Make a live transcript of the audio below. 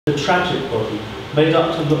The tragic body, made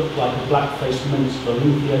up to look like a black-faced minstrel,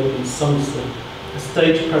 Ethiopian songster, a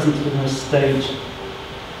stage presence with no stage,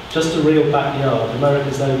 just a real backyard,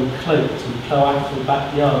 America's own cloaked and cloacal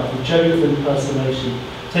backyard, a joke of impersonation,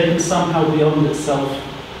 taken somehow beyond itself,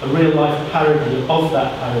 a real-life parody of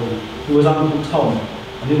that parody, who was Uncle Tom,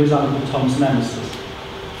 and who was Uncle Tom's nemesis.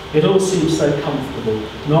 It all seems so comfortable.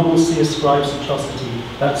 Normalcy ascribes atrocity,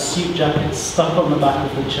 that suit jacket stuck on the back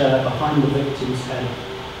of the chair behind the victim's head.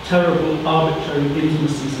 Terrible, arbitrary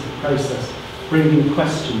intimacies of the process, bringing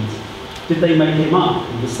questions. Did they make him up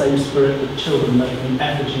in the same spirit that children make an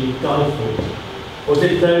effigy of Guy Fawkes? Or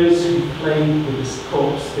did those who played with this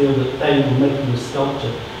corpse feel that they were making a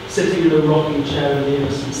sculpture, sitting in a rocking chair in the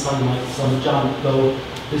innocent sunlight, some giant goal,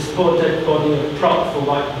 this poor dead body a prop for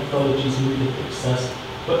white pathology's moving excess,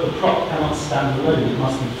 but the prop cannot stand alone, it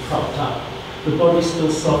must be propped up. The body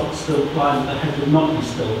still soft, still pliant, the head would not be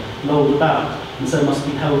still, lolled about, and so must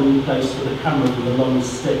be held in place with a camera with a long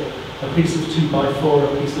stick, a piece of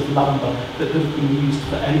 2x4, a piece of lumber that could have been used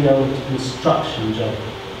for any old construction job.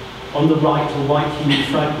 On the right, a white human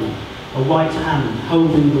fragment, a white hand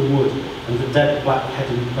holding the wood and the dead black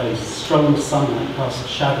head in place. Strong sunlight casts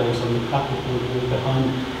shadows on the clapperboard wall behind,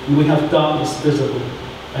 and we have darkness visible,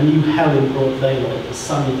 a new hell in broad daylight, a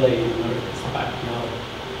sunny day in America's backyard.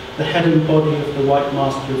 The head and body of the white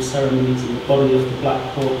master of ceremonies and the body of the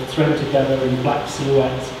black court thrown together in black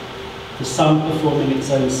silhouettes, the sun performing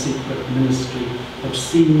its own secret ministry,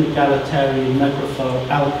 obscene egalitarian necrophile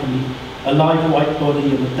alchemy, a live white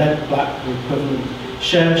body and a dead black equivalent,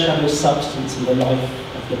 share shadow substance in the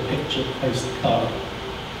life of the picture postcard.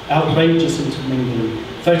 Outrageous intermingling,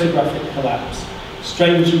 photographic collapse,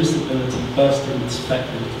 strange visibility bursting with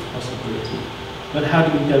speculative possibility. But how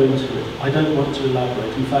do we go into it? I don't want to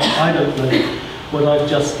elaborate. In fact, I don't know what I've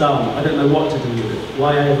just done. I don't know what to do with it,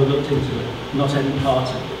 why I ever looked into it, not any part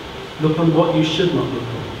of it. Look on what you should not look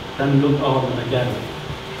on, then look on again.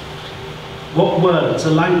 What words?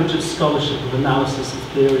 A language of scholarship, of analysis, of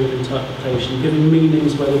theory, of interpretation, giving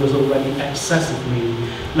meanings where there was already excessive meaning,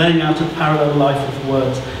 laying out a parallel life of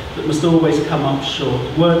words that must always come up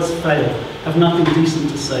short. Words fail, have nothing decent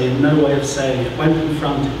to say and no way of saying it when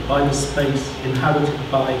confronted by the space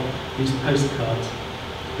inhabited by these postcards.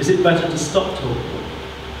 Is it better to stop talking,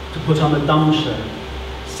 to put on a dumb show,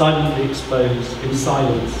 silently expose, in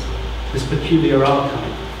silence, this peculiar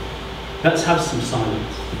archive? Let's have some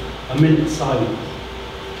silence, a minute's silence.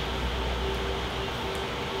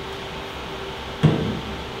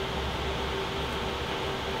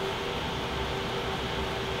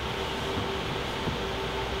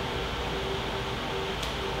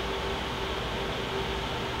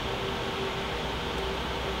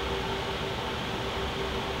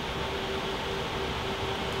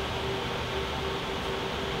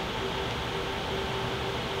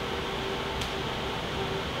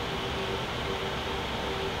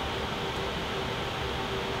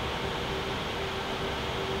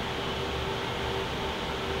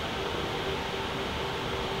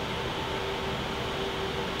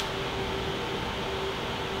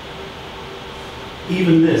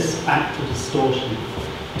 Even this act of distortion,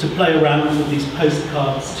 to play around with these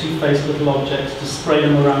postcards, two-faced little objects, to spray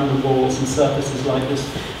them around the walls and surfaces like this,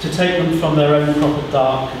 to take them from their own proper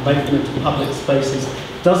dark and make them into public spaces,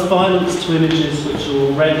 does violence to images which are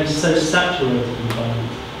already so saturated in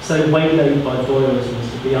violence, so waylaid by voyeurism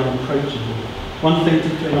as to be unapproachable. One thing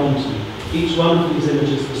to cling on to, each one of these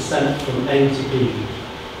images was sent from A to B.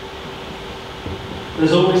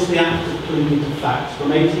 There's always the act of clinging to facts. From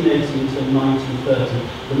 1818 to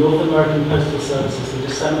 1930, the North American Postal Services were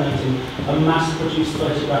disseminating a mass-produced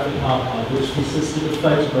photographic archive which consisted of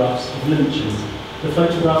photographs of lynchings. The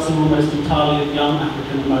photographs are almost entirely of young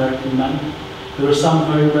African-American men. There are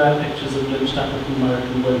some very rare pictures of lynched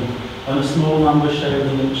African-American women, and a small number show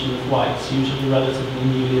the lynching of whites, usually relatively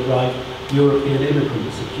newly arrived European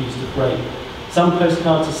immigrants accused of rape. Some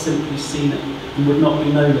postcards are simply scenic and would not be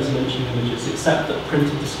known as lynching images, except that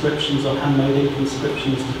printed descriptions or handmade ink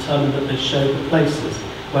inscriptions determined that they show the places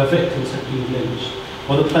where victims had been lynched,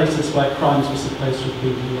 or the places where crimes were supposed to have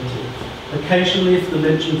been committed. Occasionally, if the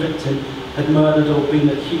lynching victim had murdered or been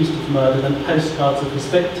accused of murder, then postcards of his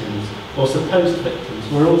victims, or supposed victims,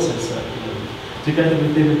 were also circulated, together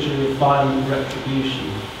with imagery of violent retribution.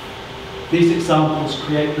 These examples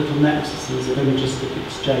create little nexuses of imagistic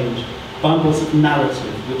exchange, bundles of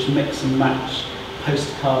narrative which mix and match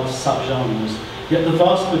postcard subgenres. Yet the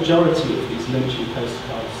vast majority of these lynching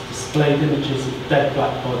postcards displayed images of dead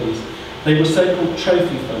black bodies. They were so-called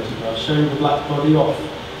trophy photographs, showing the black body off,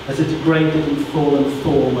 as a degraded and fallen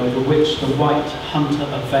form over which the white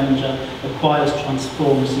hunter-avenger acquires,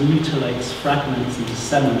 transforms, mutilates, fragments and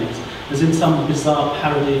disseminates, as in some bizarre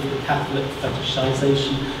parody of the Catholic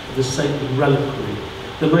fetishization of the sacred reliquary.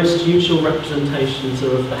 The most usual representations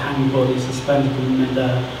are of the hanged body suspended in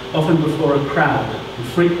mid-air, often before a crowd, and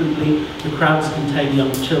frequently the crowds contain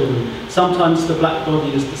young children. Sometimes the black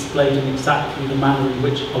body is displayed in exactly the manner in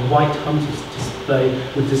which a white hunter's display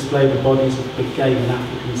would display the bodies of big game in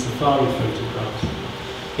African safari photographs.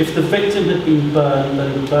 If the victim had been burned,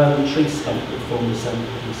 then the burned tree stump would form the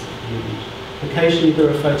centerpiece of the image. Occasionally there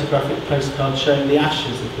are photographic postcards showing the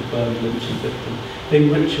ashes of the burned lynching victim being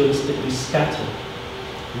ritualistically scattered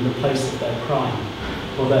in the place of their crime,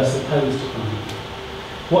 or their supposed crime.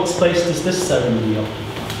 What space does this ceremony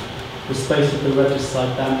occupy? The space of the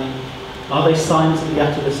regicide damning? Are they signs of the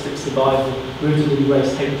atavistic survival rooted in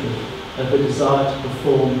race hatred, of the desire to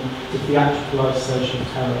perform, to theatricalise social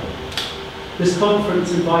terror? This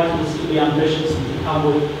conference invited us to be ambitious and to come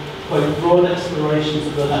with quote, broad explorations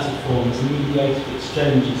of the letter forms and mediated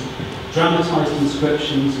exchanges, dramatised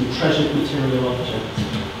inscriptions and treasured material objects.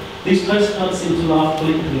 These postcards seem to laugh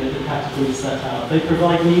bleakly at the categories set out. They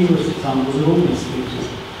provide numerous examples of all these features.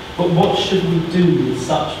 But what should we do with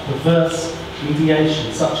such perverse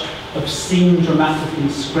mediation, such obscene dramatic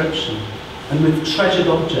inscription, and with treasured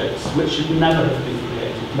objects which should never have been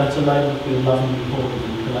created, let alone have been lovingly hoarded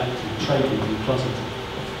and collected, traded and closeted?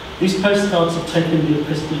 These postcards have taken the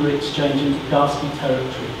epistolary exchange into ghastly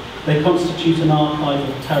territory. They constitute an archive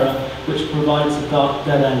of terror which provides a dark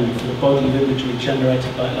dead end for the body of imagery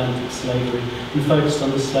generated by Atlantic slavery and focused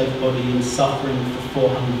on the slave body in suffering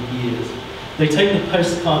for 400 years. They take the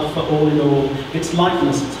postcard for all in all, its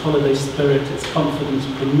lightness, its holiday spirit, its confidence,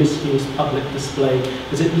 promiscuous public display,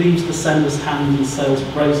 as it leaves the sender's hand and sails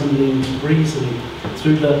brazenly and breezily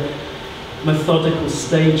through the methodical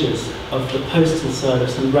stages of the postal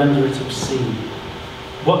service and render it obscene.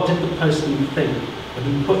 What did the postman think when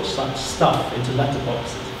he put such stuff into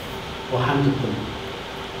letterboxes or handed them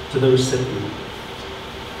to the recipient?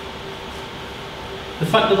 The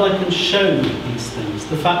fact that I can show these things,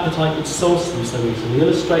 the fact that I could source them so easily,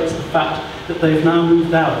 illustrates the fact that they've now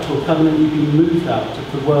moved out, or permanently been moved out,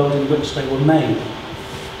 of the world in which they were made.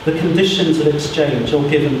 The conditions of exchange, or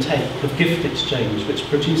give and take, of gift exchange, which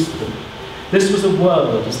produced them. This was a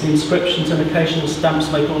world, as the inscriptions and occasional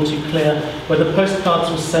stamps make all too clear, where the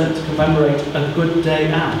postcards were sent to commemorate a good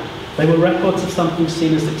day out. They were records of something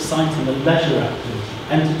seen as exciting, a leisure activity,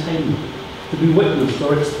 entertainment, to be witnessed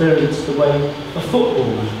or experienced the way a football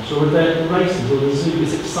match or a day at the races or the zoo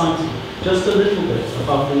is exciting, just a little bit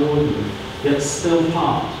above the ordinary, yet still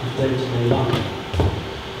part of day-to-day life.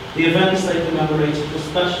 The events they commemorated were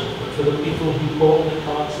special, but for the people who bought the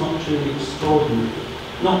cards, not truly extraordinary.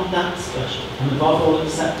 Not that special, and above all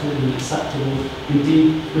accepted and acceptable,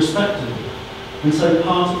 indeed respectable. And so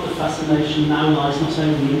part of the fascination now lies not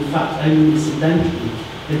only, in fact only incidentally,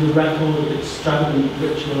 in the record of extravagant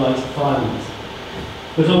ritualised violence,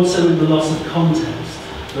 but also in the loss of context,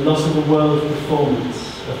 the loss of a world of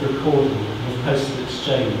performance, of recording, of postal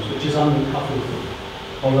exchange, which is unrecoverable,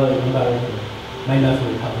 although America may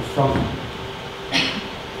never recover from it.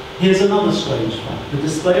 Here's another strange fact. The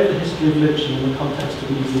display of the history of lynching in the context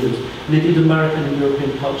of museums, and indeed American and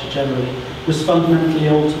European culture generally, was fundamentally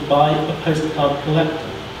altered by a postcard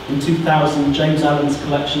collector. In 2000, James Allen's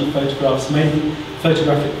collection of photographs, mainly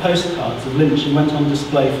photographic postcards of lynching, went on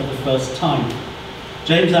display for the first time.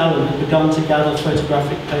 James Allen had begun to gather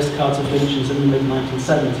photographic postcards of lynchings in the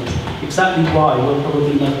mid-1970s. Exactly why, we'll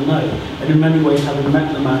probably never know, and in many ways, having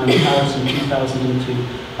met the man in Paris in 2002,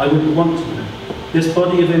 I wouldn't want to know. This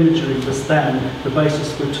body of imagery was then the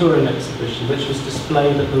basis for a touring exhibition which was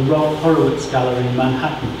displayed at the Rob Horowitz Gallery in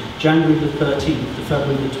Manhattan, January the 13th to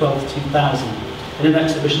February the 12th, 2000, in an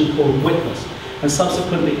exhibition called Witness, and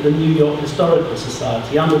subsequently the New York Historical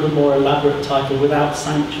Society under the more elaborate title Without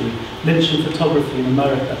Sanctuary, Lynching Photography in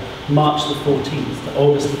America, March the 14th to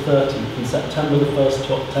August the 13th and September the 1st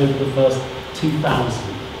to October the 1st,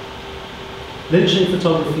 2000. Lynching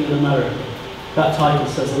Photography in America. That title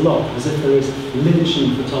says a lot, as if there is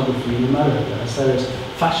lynching photography in America, as there is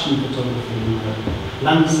fashion photography in America,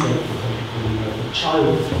 landscape photography in America,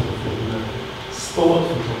 child photography in America, sport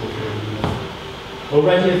photography in America.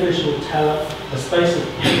 Already a visual terror, a space of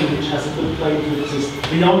pain which has a good claim to exist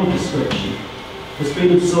beyond description, has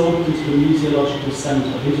been absorbed into the museological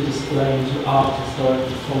centre, into display, into art, historical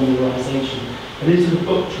formularisation, and into the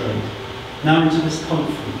book trade, now into this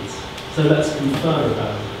conference. So let's confer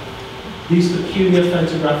about it. These peculiar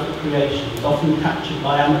photographic creations, often captured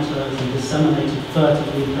by amateurs and disseminated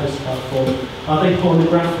furtively in postcard form, are they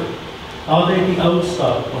pornographic? Are they the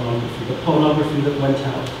old-style pornography, the pornography that went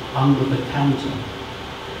out under the counter?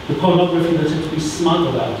 The pornography that had to be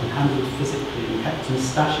smuggled out and handled physically and kept in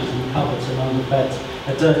stashes and cupboards and under beds,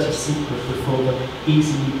 a dirty secret before the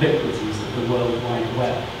easy ubiquities of the World Wide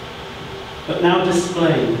Web. But now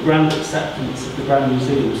displaying the grand acceptance of the grand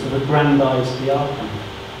museums that aggrandised the archive.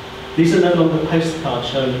 These are no longer postcards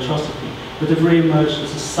showing atrocity, but have re-emerged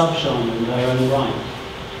as a subgenre in their own right.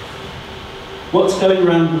 What's going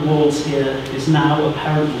around the walls here is now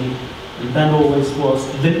apparently, and then always was,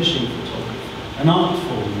 lynching photography, an art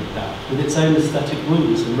form with that, with its own aesthetic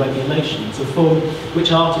rules and regulations, a form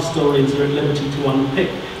which art historians are at liberty to unpick,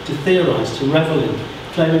 to theorise, to revel in,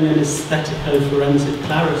 claiming an aesthetico-forensic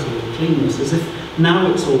clarity or cleanness, as if now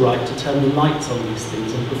it's all right to turn the lights on these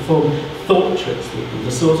things and perform thought tricks with them,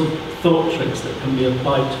 the sort of thought tricks that can be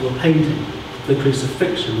applied to a painting, the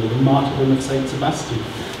crucifixion or the martyrdom of Saint Sebastian,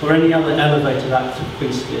 or any other elevated act of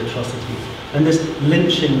beastly atrocity. And this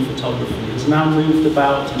lynching photography has now moved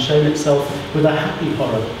about and shown itself with a happy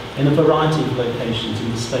horror in a variety of locations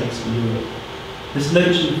in the States and Europe. This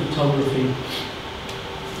lynching photography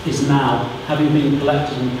is now, having been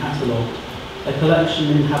collected and catalogued, a collection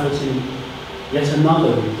inhabiting yet another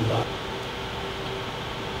route of that.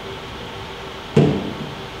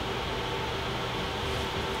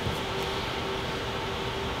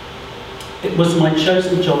 It was my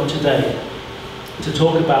chosen job today to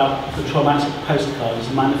talk about the traumatic postcard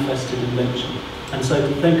as manifested in lynching, and so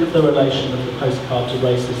to think of the relation of the postcard to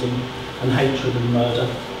racism and hatred and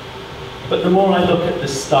murder. But the more I look at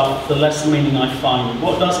this stuff, the less meaning I find.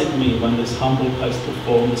 What does it mean when this humble postal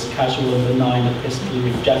form, this casual and benign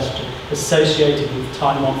epistolary gesture, associated with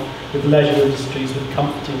time off, with leisure industries, with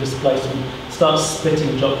comforting displacement, starts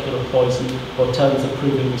spitting jocular poison or turns a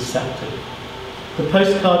proving receptive? The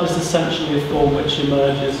postcard is essentially a form which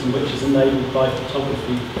emerges and which is enabled by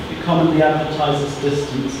photography. It commonly advertises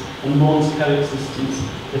distance and mourns coexistence.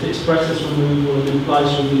 It expresses removal and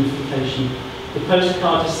implies reunification. The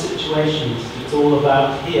postcard is situationist. It's all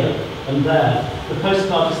about here and there. The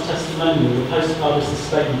postcard is testimonial. The postcard is a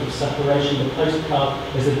statement of separation. The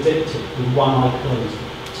postcard is addictive with one eye closed.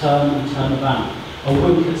 Turn and turn about. A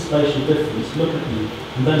wink at spatial difference. Look at me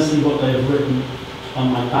and then see what they have written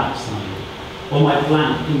on my backside. Or my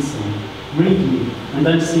blank inside. Read me, and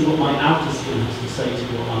then see what my outer skin has to say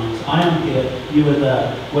to your eyes. I am here, you are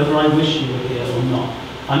there, whether I wish you were here or not.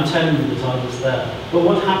 I'm telling you that I was there. But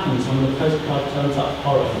what happens when the postcard turns up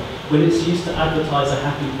horror, when it's used to advertise a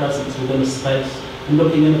happy presence within a space, and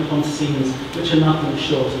looking in upon scenes which are nothing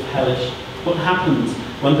short of hellish? What happens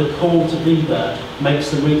when the call to be there makes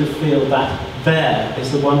the reader feel that there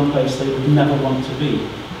is the one place they would never want to be?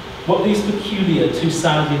 What these peculiar,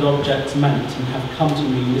 two-sided objects meant and have come to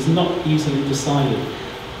mean is not easily decided.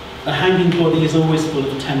 A hanging body is always full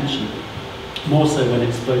of tension, more so when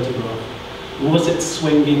it's photographed. Was it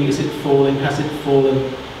swinging? Is it falling? Has it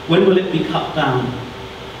fallen? When will it be cut down?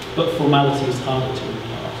 But formality is harder to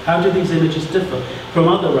impart. How do these images differ from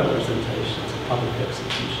other representations of public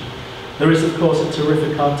execution? There is, of course, a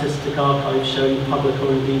terrific artistic archive showing public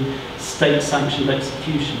or indeed state-sanctioned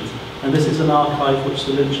executions. And this is an archive which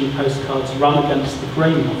the lynching postcards run against the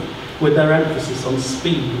grain of, with their emphasis on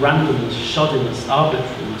speed, randomness, shoddiness,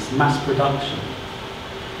 arbitrariness, mass production.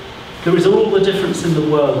 There is all the difference in the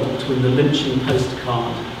world between the lynching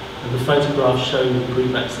postcard and the photographs showing the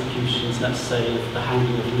group executions, let's say, of the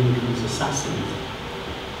hanging of Lincoln's assassins.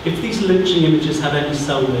 If these lynching images have any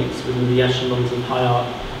cellmates within the echelons of high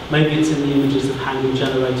art, maybe it's in the images of hanging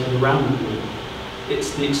generated around the group.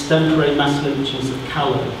 It's the extempore mass lynchings of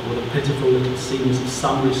Calais, or the pitiful little scenes of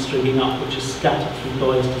summary stringing up which are scattered through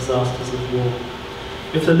Goya's disasters of war.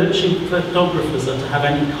 If the lynching photographers are to have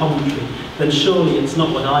any commentary, then surely it's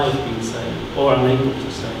not what I have been saying, or unable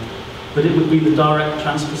to say, but it would be the direct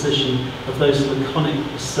transposition of those laconic,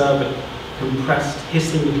 acerbic, compressed,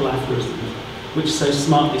 hissing little aphorisms, which so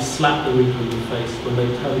smartly slap the reader in the face when they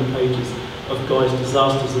turn the pages of Goya's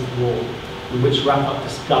disasters of war, and which wrap up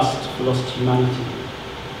disgust for lost humanity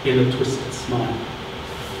in a twisted smile.